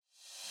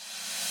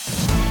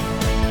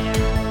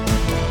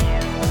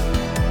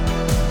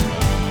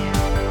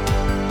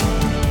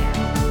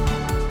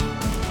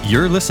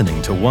You're listening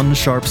to One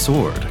Sharp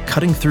Sword,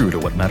 cutting through to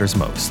what matters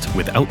most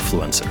with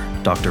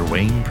Outfluencer, Dr.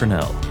 Wayne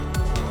Purnell.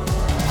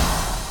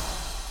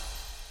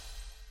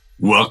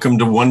 Welcome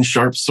to One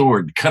Sharp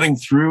Sword, cutting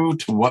through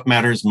to what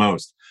matters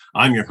most.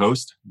 I'm your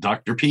host,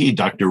 Dr. P,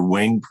 Dr.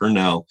 Wayne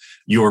Purnell,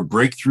 your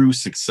breakthrough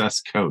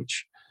success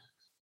coach.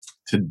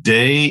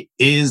 Today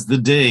is the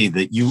day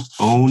that you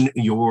own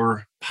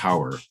your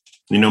power.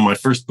 You know, my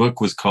first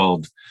book was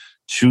called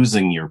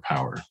Choosing Your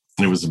Power.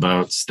 It was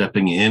about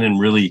stepping in and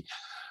really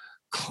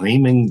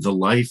claiming the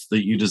life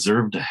that you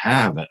deserve to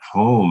have at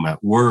home,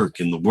 at work,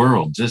 in the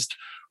world, just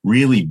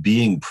really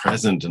being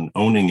present and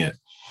owning it.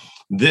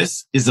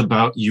 This is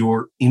about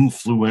your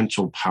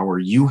influential power.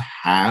 You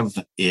have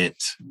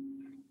it.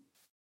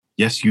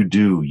 Yes, you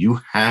do. You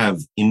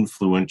have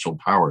influential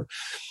power.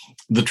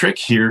 The trick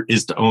here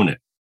is to own it.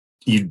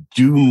 You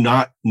do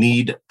not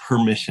need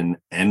permission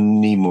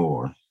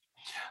anymore.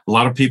 A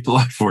lot of people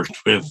I've worked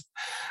with,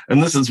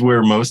 and this is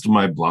where most of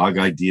my blog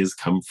ideas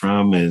come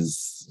from,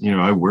 is,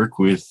 I work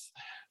with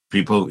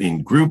people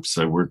in groups.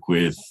 I work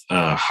with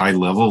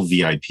high-level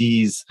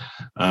VIPs.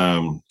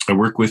 I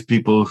work with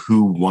people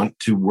who want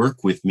to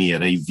work with me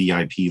at a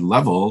VIP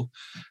level,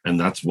 and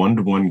that's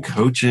one-to-one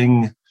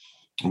coaching.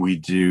 We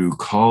do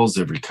calls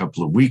every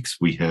couple of weeks.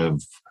 We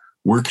have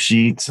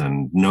worksheets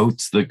and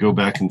notes that go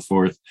back and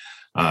forth,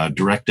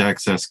 direct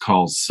access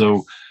calls.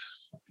 So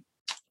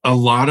a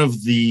lot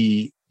of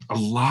the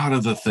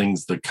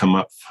things that come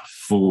up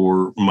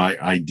for my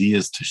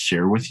ideas to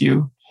share with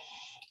you,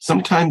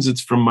 sometimes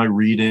it's from my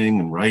reading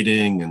and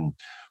writing and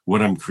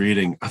what I'm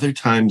creating. Other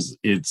times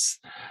it's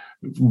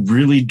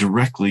really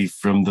directly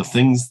from the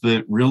things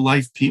that real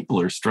life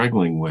people are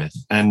struggling with.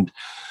 And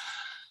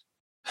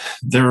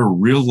there are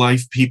real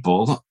life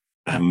people,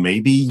 and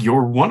maybe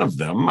you're one of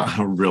them,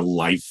 a real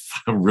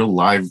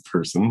live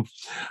person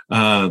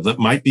that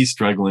might be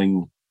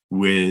struggling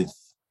with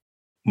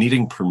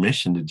needing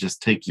permission to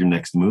just take your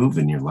next move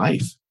in your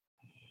life.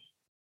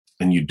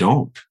 And you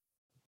don't.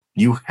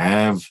 You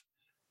have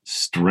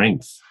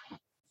strength.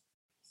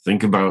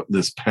 Think about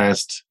this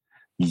past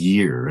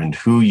year and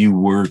who you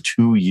were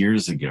 2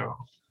 years ago.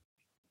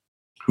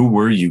 Who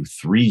were you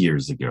 3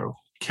 years ago?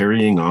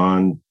 Carrying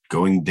on,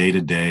 going day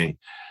to day.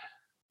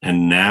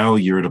 And now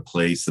you're at a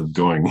place of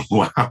going,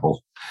 wow,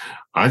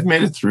 I've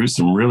made it through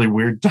some really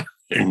weird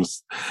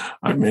times.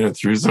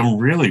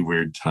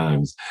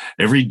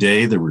 Every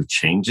day there were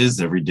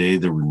changes. Every day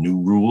there were new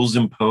rules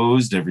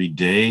imposed. Every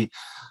day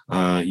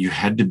you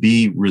had to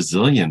be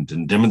resilient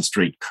and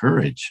demonstrate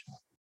courage.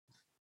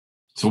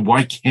 So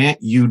why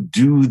can't you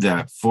do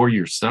that for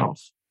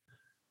yourself?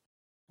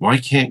 Why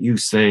can't you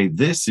say,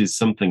 this is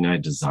something I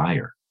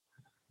desire?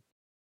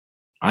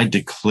 I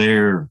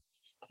declare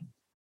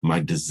my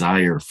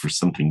desire for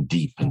something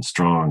deep and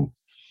strong.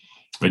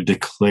 I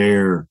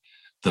declare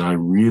that I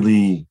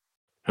really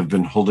have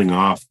been holding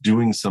off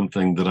doing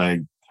something that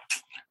I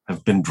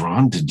have been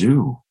drawn to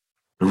do.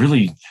 I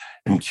really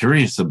am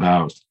curious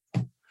about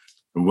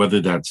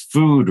whether that's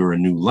food or a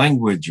new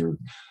language, or,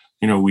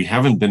 we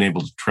haven't been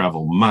able to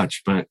travel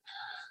much, but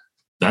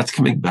that's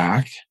coming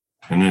back.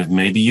 And if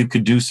maybe you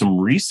could do some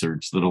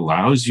research that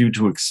allows you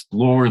to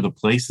explore the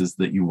places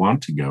that you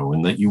want to go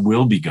and that you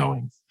will be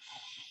going.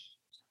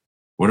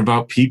 What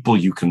about people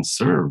you can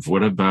serve?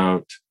 What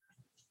about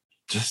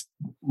just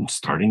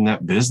starting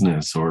that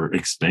business or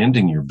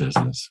expanding your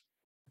business?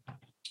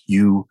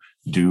 You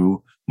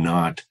do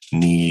not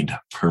need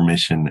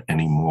permission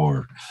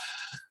anymore.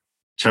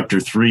 Chapter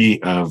 3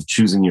 of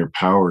Choosing Your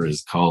Power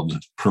is called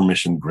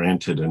Permission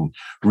Granted. And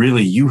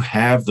really, you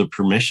have the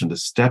permission to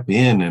step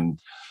in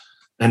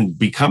and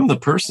become the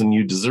person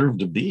you deserve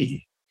to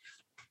be.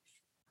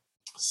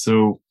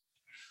 So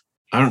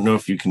I don't know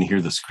if you can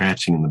hear the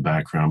scratching in the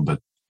background,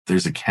 but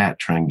there's a cat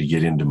trying to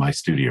get into my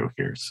studio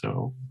here.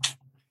 So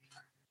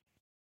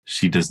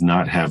she does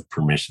not have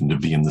permission to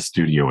be in the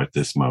studio at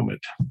this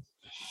moment.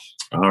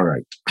 All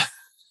right.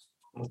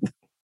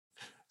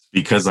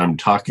 Because I'm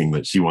talking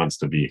that she wants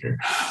to be here.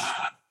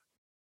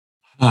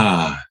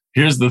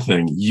 Here's the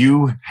thing.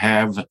 You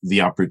have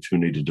the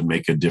opportunity to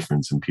make a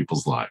difference in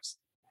people's lives.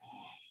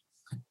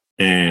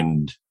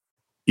 And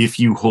if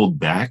you hold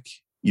back,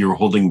 you're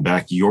holding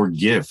back your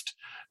gift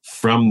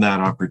from that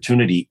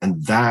opportunity.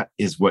 And that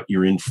is what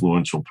your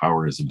influential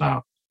power is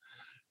about.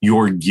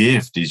 Your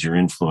gift is your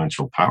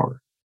influential power.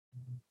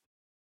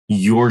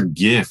 Your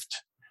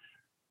gift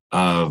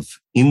of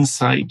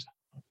insight,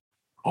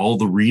 all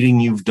the reading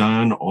you've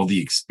done, all the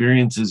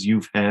experiences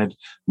you've had,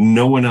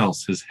 no one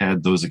else has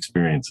had those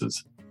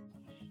experiences.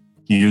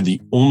 You're the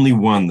only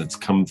one that's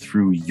come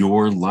through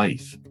your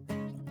life.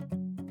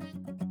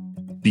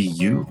 Be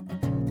you.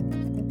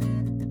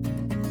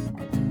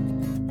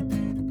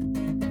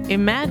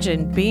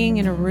 Imagine being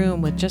in a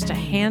room with just a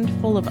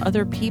handful of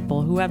other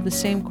people who have the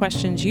same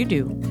questions you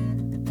do,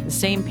 the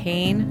same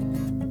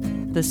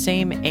pain, the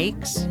same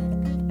aches,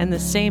 and the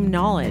same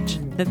knowledge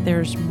that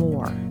there's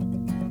more.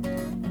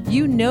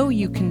 You know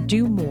you can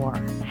do more,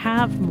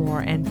 have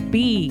more, and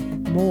be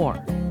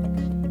more.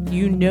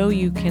 You know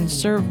you can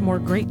serve more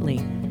greatly,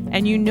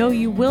 And you know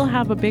you will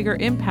have a bigger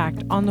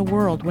impact on the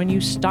world when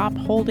you stop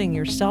holding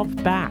yourself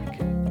back.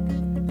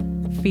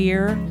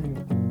 Fear,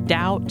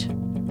 doubt,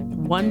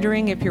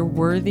 wondering if you're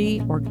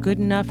worthy or good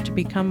enough to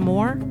become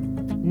more?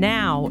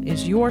 Now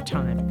is your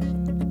time.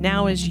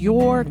 Now is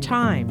your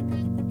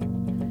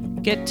time.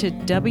 Get to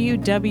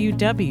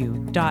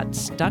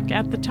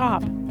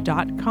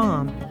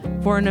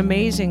www.stuckattethetop.com for an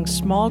amazing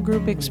small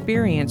group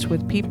experience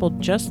with people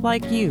just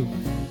like you,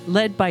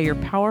 led by your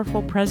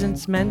powerful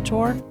presence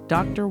mentor,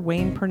 Dr.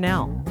 Wayne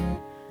Purnell.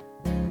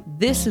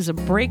 This is a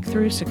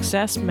breakthrough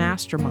success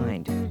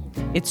mastermind.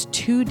 It's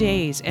 2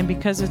 days, and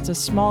because it's a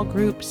small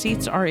group,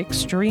 seats are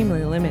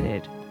extremely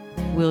limited.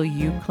 Will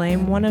you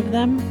claim one of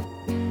them?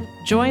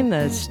 Join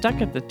the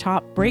Stuck at the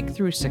Top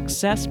Breakthrough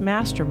Success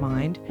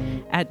Mastermind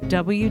at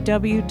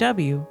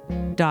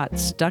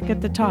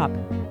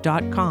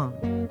www.stuckattethetop.com.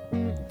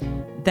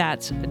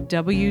 That's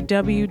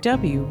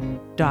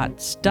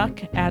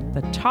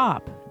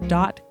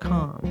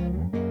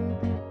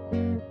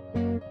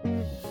www.stuckattethetop.com.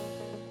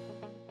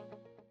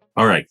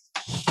 All right.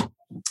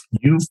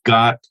 You've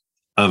got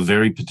a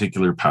very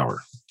particular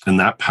power, and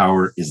that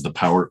power is the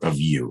power of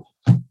you.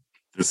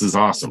 This is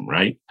awesome,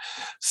 right?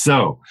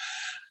 So,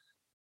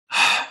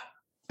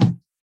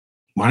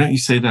 why don't you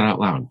say that out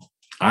loud?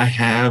 I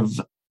have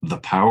the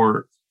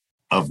power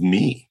of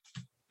me.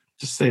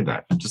 Just say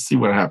that. Just see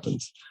what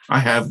happens. I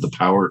have the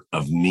power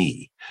of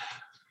me.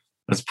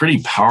 That's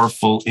pretty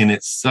powerful in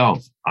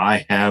itself.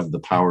 I have the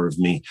power of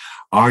me.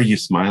 Are you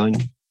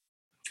smiling?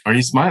 Are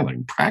you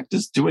smiling?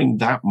 Practice doing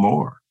that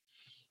more.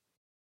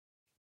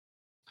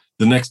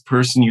 The next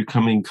person you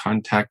come in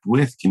contact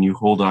with, can you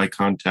hold eye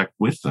contact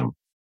with them?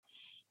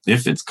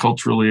 If it's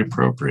culturally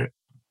appropriate.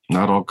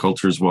 Not all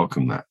cultures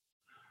welcome that.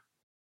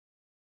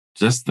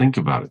 Just think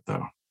about it,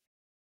 though.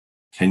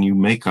 Can you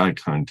make eye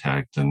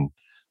contact and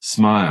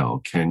smile?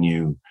 Can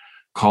you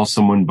call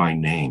someone by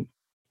name?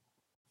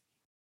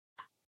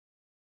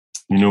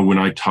 You know, when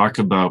I talk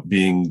about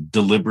being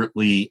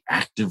deliberately,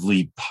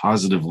 actively,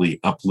 positively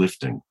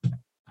uplifting,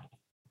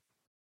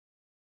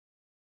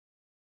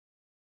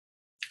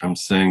 I'm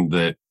saying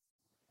that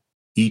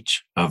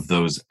each of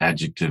those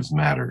adjectives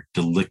matter.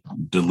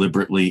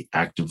 Deliberately,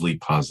 actively,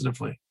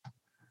 positively.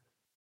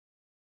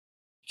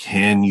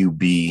 Can you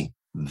be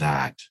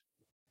that?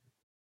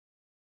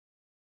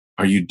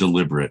 Are you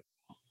deliberate?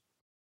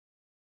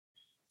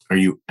 Are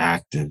you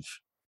active?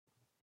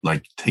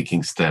 Like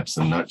taking steps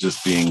and not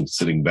just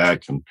sitting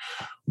back and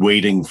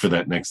waiting for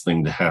that next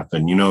thing to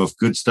happen. You know, if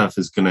good stuff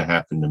is going to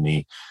happen to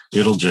me,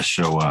 it'll just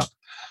show up.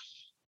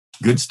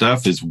 Good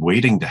stuff is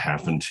waiting to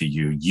happen to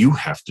you. You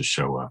have to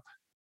show up.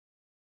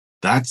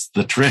 That's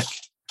the trick.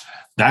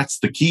 That's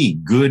the key.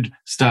 Good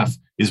stuff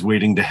is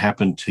waiting to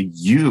happen to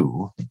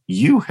you.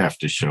 You have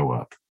to show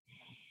up.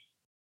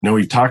 Now,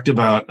 we've talked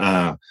about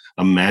a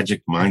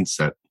magic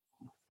mindset,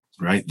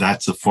 right?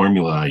 That's a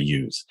formula I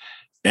use.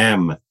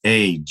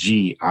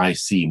 MAGIC,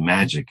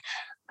 magic,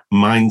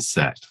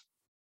 mindset,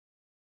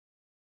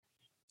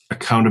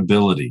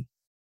 accountability,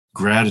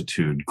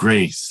 gratitude,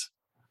 grace,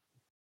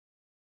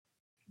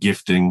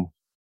 gifting.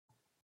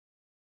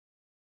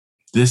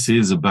 This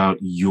is about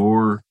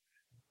your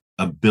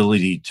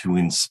ability to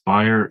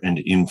inspire and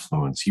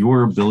influence,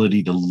 your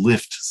ability to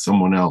lift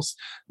someone else.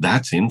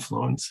 That's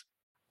influence.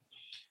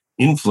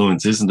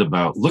 Influence isn't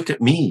about, look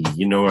at me.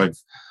 You know,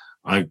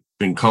 I've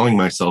been calling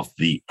myself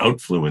the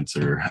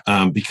outfluencer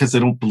because I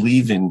don't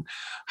believe in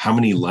how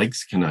many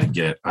likes can I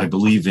get. I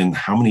believe in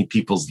how many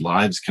people's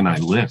lives can I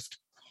lift.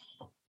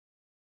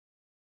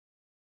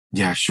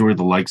 Yeah, sure,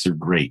 the likes are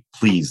great.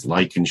 Please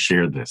like and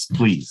share this,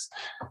 please.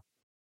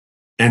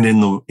 And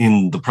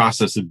in the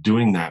process of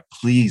doing that,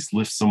 please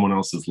lift someone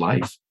else's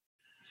life.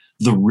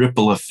 The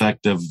ripple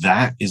effect of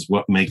that is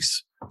what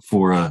makes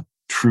for a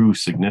true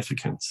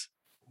significance.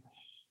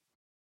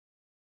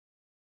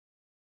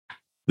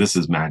 This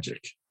is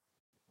magic.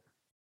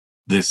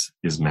 This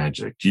is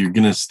magic. You're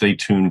going to stay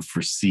tuned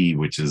for C,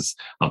 which is,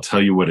 I'll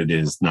tell you what it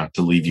is, not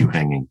to leave you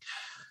hanging.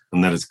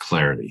 And that is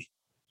clarity.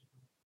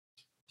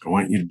 I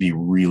want you to be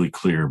really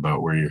clear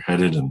about where you're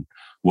headed and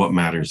what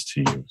matters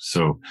to you.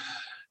 So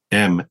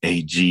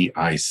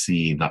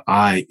MAGIC, the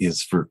I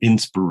is for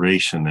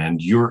inspiration,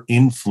 and your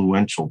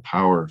influential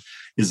power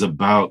is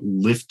about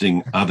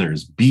lifting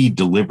others. Be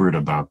deliberate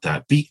about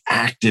that. Be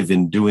active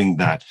in doing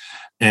that,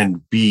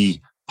 and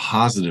be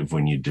positive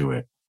when you do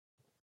it.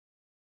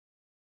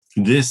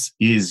 This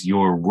is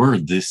your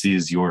word. This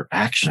is your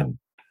action.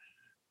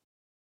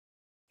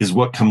 Is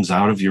what comes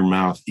out of your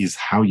mouth, is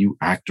how you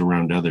act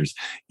around others.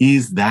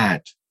 Is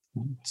that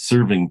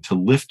serving to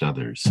lift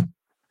others?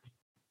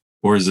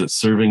 Or is it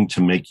serving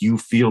to make you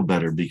feel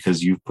better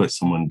because you've put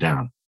someone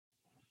down?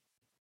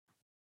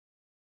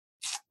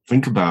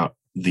 Think about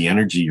the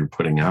energy you're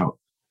putting out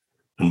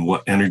and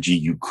what energy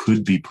you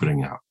could be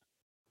putting out.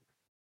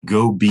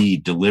 Go be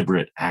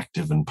deliberate,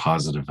 active, and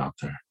positive out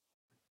there.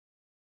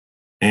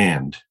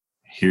 And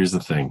here's the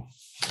thing.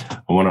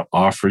 I want to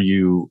offer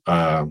you,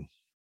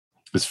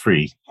 it's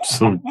free,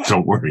 so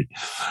don't worry.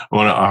 I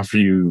want to offer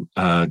you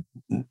a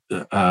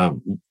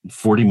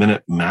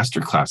 40-minute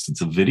masterclass. It's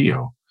a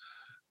video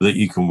that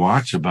you can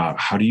watch about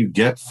how do you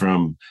get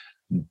from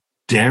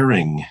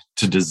daring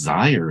to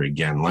desire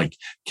again? Like,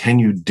 can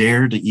you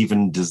dare to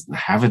even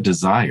have a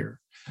desire?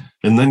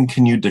 And then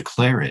can you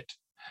declare it?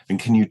 And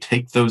can you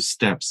take those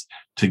steps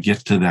to get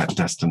to that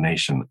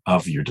destination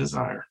of your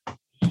desire?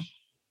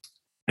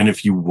 And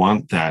if you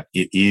want that,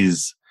 it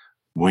is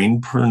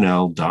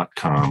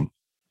WaynePurnell.com.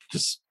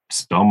 Just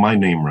spell my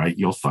name right.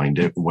 You'll find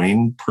it.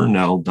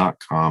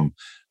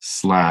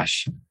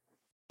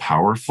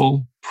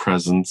 WaynePurnell.com/Powerful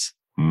Presence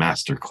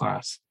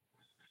Masterclass.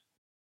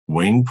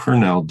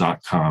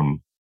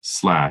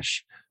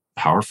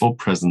 WaynePurnell.com/Powerful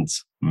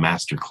Presence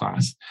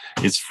Masterclass.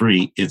 It's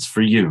free. It's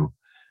for you.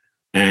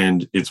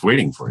 And it's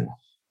waiting for you.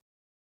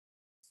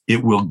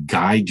 It will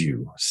guide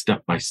you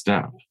step by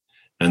step.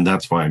 And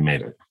that's why I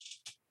made it.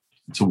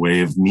 It's a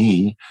way of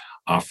me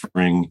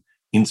offering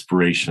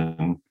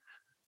inspiration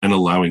and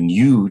allowing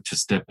you to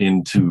step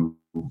into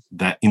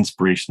that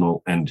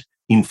inspirational and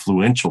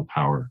influential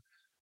power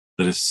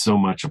that is so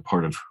much a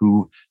part of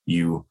who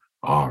you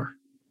are.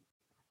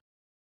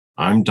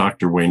 I'm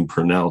Dr. Wayne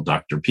Purnell,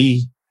 Dr.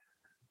 P,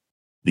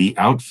 the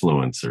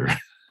Outfluencer,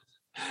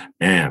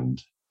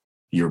 and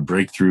your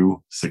breakthrough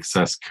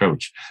success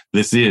coach.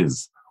 This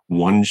is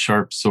One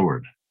Sharp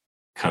Sword,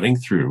 cutting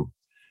through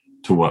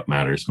to what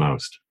matters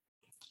most.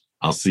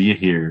 I'll see you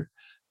here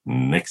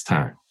next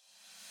time.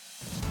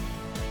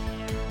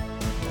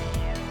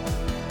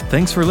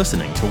 Thanks for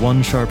listening to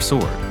One Sharp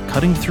Sword,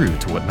 cutting through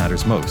to what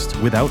matters most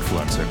with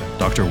Outfluencer,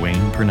 Dr.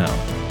 Wayne Purnell.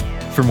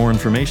 For more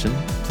information,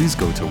 please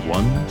go to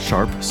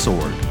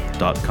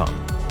onesharpsword.com.